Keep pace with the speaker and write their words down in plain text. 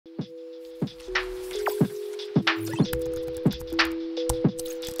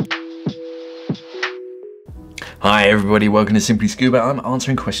Hi everybody, welcome to Simply Scuba. I'm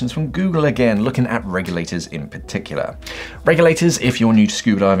answering questions from Google again, looking at regulators in particular. Regulators, if you're new to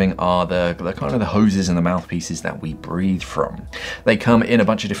scuba diving, are the kind of the hoses and the mouthpieces that we breathe from. They come in a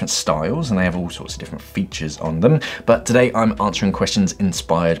bunch of different styles and they have all sorts of different features on them. But today I'm answering questions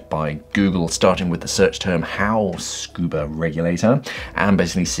inspired by Google, starting with the search term "how scuba regulator" and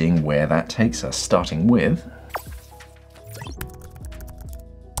basically seeing where that takes us, starting with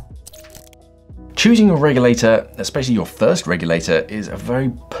choosing a regulator, especially your first regulator, is a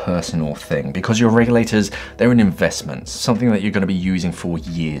very personal thing because your regulators, they're an investment, something that you're going to be using for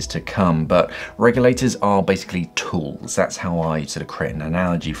years to come. But regulators are basically tools. That's how I sort of create an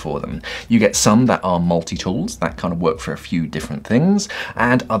analogy for them. You get some that are multi-tools that kind of work for a few different things,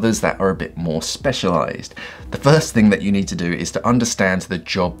 and others that are a bit more specialized. The first thing that you need to do is to understand the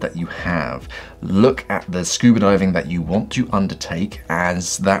job that you have. Look at the scuba diving that you want to undertake,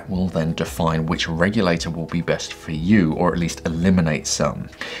 as that will then define which regulator will be best for you, or at least eliminate some.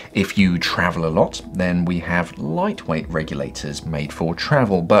 If you travel a lot, then we have lightweight regulators made for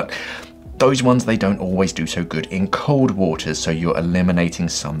travel, but those ones, they don't always do so good in cold waters, so you're eliminating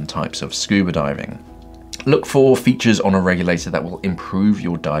some types of scuba diving. Look for features on a regulator that will improve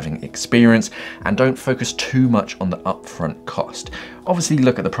your diving experience, and don't focus too much on the upfront cost. Obviously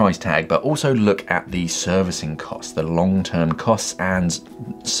look at the price tag, but also look at the servicing costs, the long-term costs and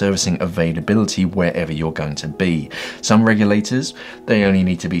servicing availability wherever you're going to be. Some regulators, they only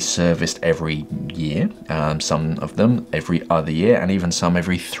need to be serviced every year, some of them every other year, and even some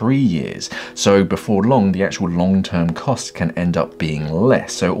every 3 years. So before long, the actual long-term costs can end up being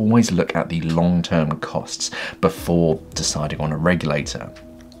less. So always look at the long-term costs before deciding on a regulator.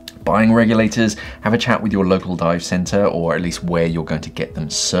 Buying regulators, have a chat with your local dive center, or at least where you're going to get them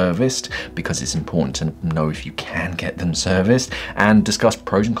serviced, because it's important to know if you can get them serviced, and discuss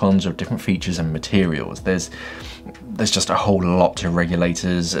pros and cons of different features and materials. There's just a whole lot to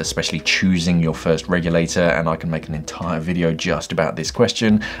regulators, especially choosing your first regulator, and I can make an entire video just about this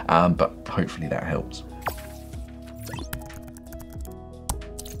question, but hopefully that helps.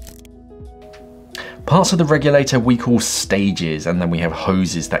 Parts of the regulator we call stages, and then we have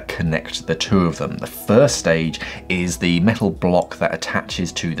hoses that connect the two of them. The first stage is the metal block that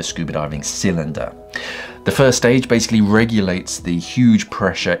attaches to the scuba diving cylinder. The first stage basically regulates the huge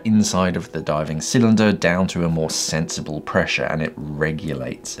pressure inside of the diving cylinder down to a more sensible pressure, and it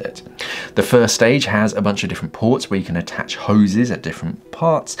regulates it. The first stage has a bunch of different ports where you can attach hoses at different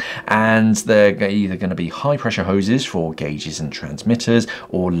parts, and they're either going to be high pressure hoses for gauges and transmitters,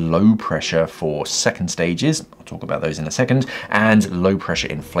 or low pressure for second stages, I'll talk about those in a second, and low pressure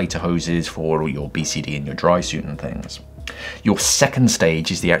inflator hoses for your BCD and your dry suit and things. Your second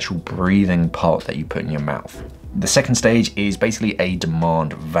stage is the actual breathing part that you put in your mouth. The second stage is basically a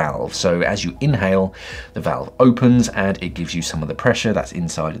demand valve. So as you inhale, the valve opens and it gives you some of the pressure that's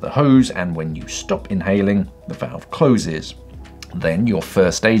inside of the hose, and when you stop inhaling, the valve closes. Then your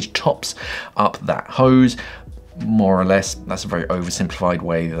first stage tops up that hose. More or less, that's a very oversimplified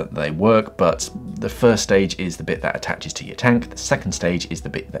way that they work, but the first stage is the bit that attaches to your tank. The second stage is the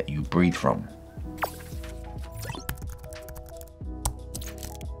bit that you breathe from.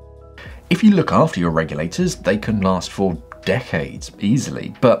 If you look after your regulators, they can last for decades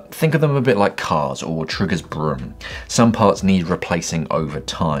easily, but think of them a bit like cars or Trigger's broom. Some parts need replacing over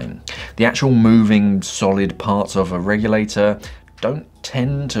time. The actual moving solid parts of a regulator don't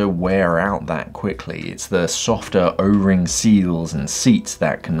tend to wear out that quickly. It's the softer O-ring seals and seats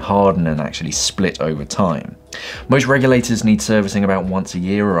that can harden and actually split over time. Most regulators need servicing about once a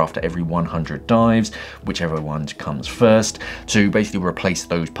year or after every 100 dives, whichever one comes first, to basically replace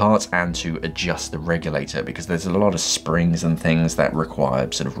those parts and to adjust the regulator, because there's a lot of springs and things that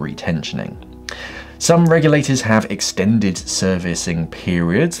require sort of retensioning. Some regulators have extended servicing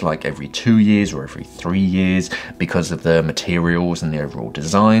periods, like every 2 years or every 3 years, because of the materials and the overall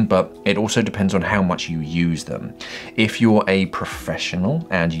design, but it also depends on how much you use them. If you're a professional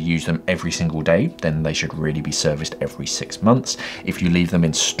and you use them every single day, then they should really be serviced every 6 months. If you leave them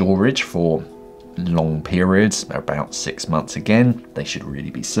in storage for long periods, about 6 months again, they should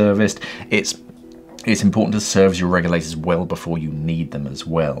really be serviced. It's important to service your regulators well before you need them as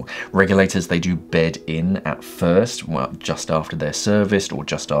well. Regulators, they do bed in at first, well, just after they're serviced or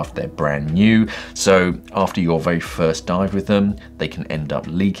just after they're brand new. So after your very first dive with them, they can end up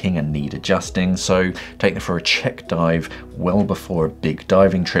leaking and need adjusting. So take them for a check dive well before a big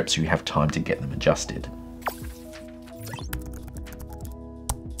diving trip so you have time to get them adjusted.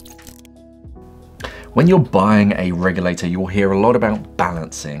 When you're buying a regulator, you'll hear a lot about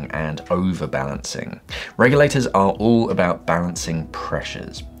balancing and overbalancing. Regulators are all about balancing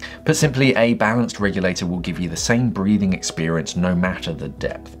pressures. Put simply, a balanced regulator will give you the same breathing experience no matter the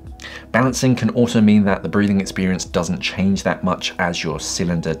depth. Balancing can also mean that the breathing experience doesn't change that much as your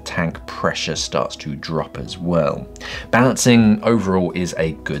cylinder tank pressure starts to drop as well. Balancing overall is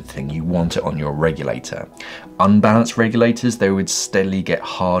a good thing. You want it on your regulator. Unbalanced regulators, they would steadily get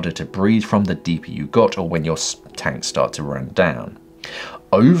harder to breathe from the deeper you got or when your tanks start to run down.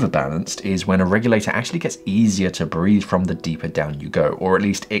 Overbalanced is when a regulator actually gets easier to breathe from the deeper down you go, or at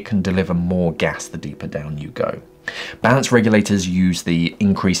least it can deliver more gas the deeper down you go. Balanced regulators use the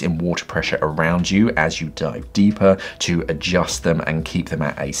increase in water pressure around you as you dive deeper to adjust them and keep them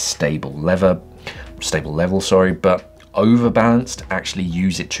at a stable level, but overbalanced actually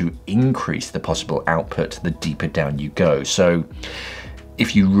use it to increase the possible output the deeper down you go. So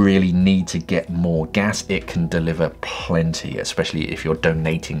if you really need to get more gas, it can deliver plenty, especially if you're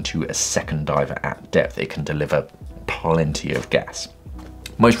donating to a second diver at depth. It can deliver plenty of gas.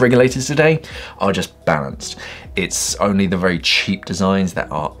 Most regulators today are just balanced. It's only the very cheap designs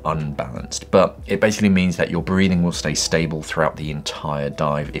that are unbalanced, but it basically means that your breathing will stay stable throughout the entire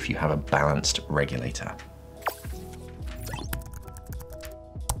dive if you have a balanced regulator.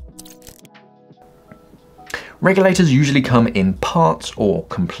 Regulators usually come in parts or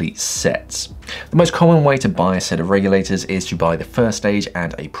complete sets. The most common way to buy a set of regulators is to buy the first stage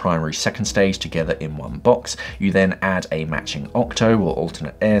and a primary second stage together in one box. You then add a matching octo or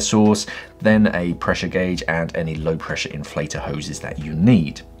alternate air source, then a pressure gauge and any low pressure inflator hoses that you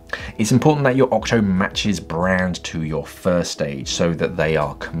need. It's important that your octo matches brand to your first stage so that they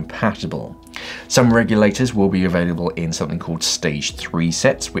are compatible. Some regulators will be available in something called stage 3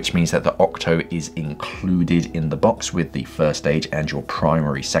 sets, which means that the octo is included in the box with the first stage and your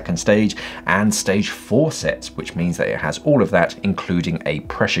primary second stage, and stage 4 sets, which means that it has all of that, including a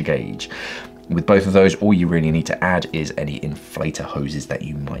pressure gauge. With both of those, all you really need to add is any inflator hoses that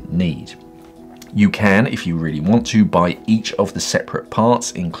you might need. You can, if you really want to, buy each of the separate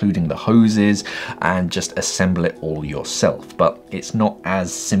parts, including the hoses, and just assemble it all yourself. But it's not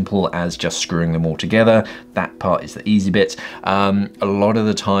as simple as just screwing them all together. That part is the easy bit. A lot of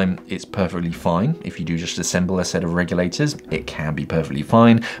the time, it's perfectly fine. If you do just assemble a set of regulators, it can be perfectly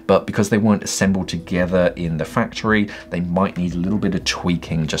fine. But because they weren't assembled together in the factory, they might need a little bit of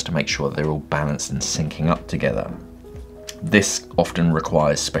tweaking just to make sure they're all balanced and syncing up together. This often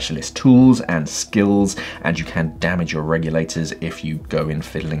requires specialist tools and skills, and you can damage your regulators if you go in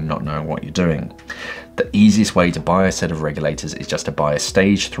fiddling not knowing what you're doing. The easiest way to buy a set of regulators is just to buy a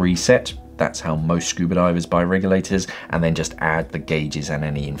stage 3 set. That's how most scuba divers buy regulators, and then just add the gauges and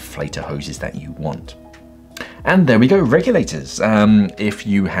any inflator hoses that you want. And there we go, regulators. If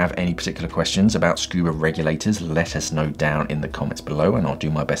you have any particular questions about scuba regulators, let us know down in the comments below and I'll do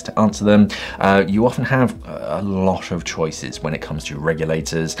my best to answer them. You often have a lot of choices when it comes to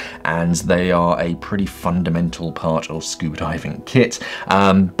regulators, and they are a pretty fundamental part of scuba diving kit.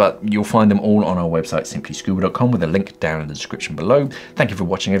 But you'll find them all on our website, simplyscuba.com, with a link down in the description below. Thank you for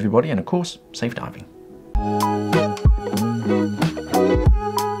watching, everybody, and of course, safe diving.